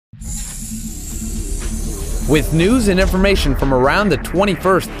With news and information from around the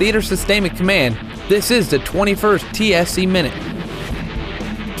 21st Theater Sustainment Command, this is the 21st TSC Minute.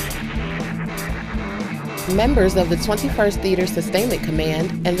 Members of the 21st Theater Sustainment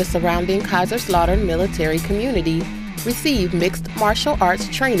Command and the surrounding Kaiserslautern military community receive mixed martial arts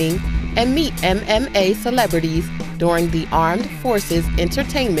training and meet MMA celebrities during the Armed Forces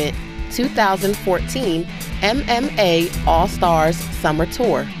Entertainment 2014 MMA All-Stars Summer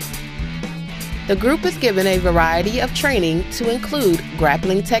Tour. The group is given a variety of training to include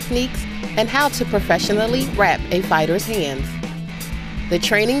grappling techniques and how to professionally wrap a fighter's hands. The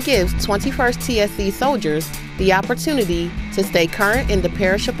training gives 21st TSC soldiers the opportunity to stay current in the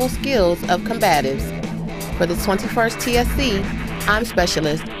perishable skills of combatives. For the 21st TSC, I'm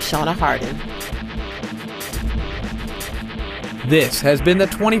Specialist Shauna Harden. This has been the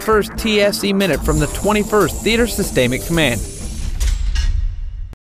 21st TSC Minute from the 21st Theater Sustainment Command.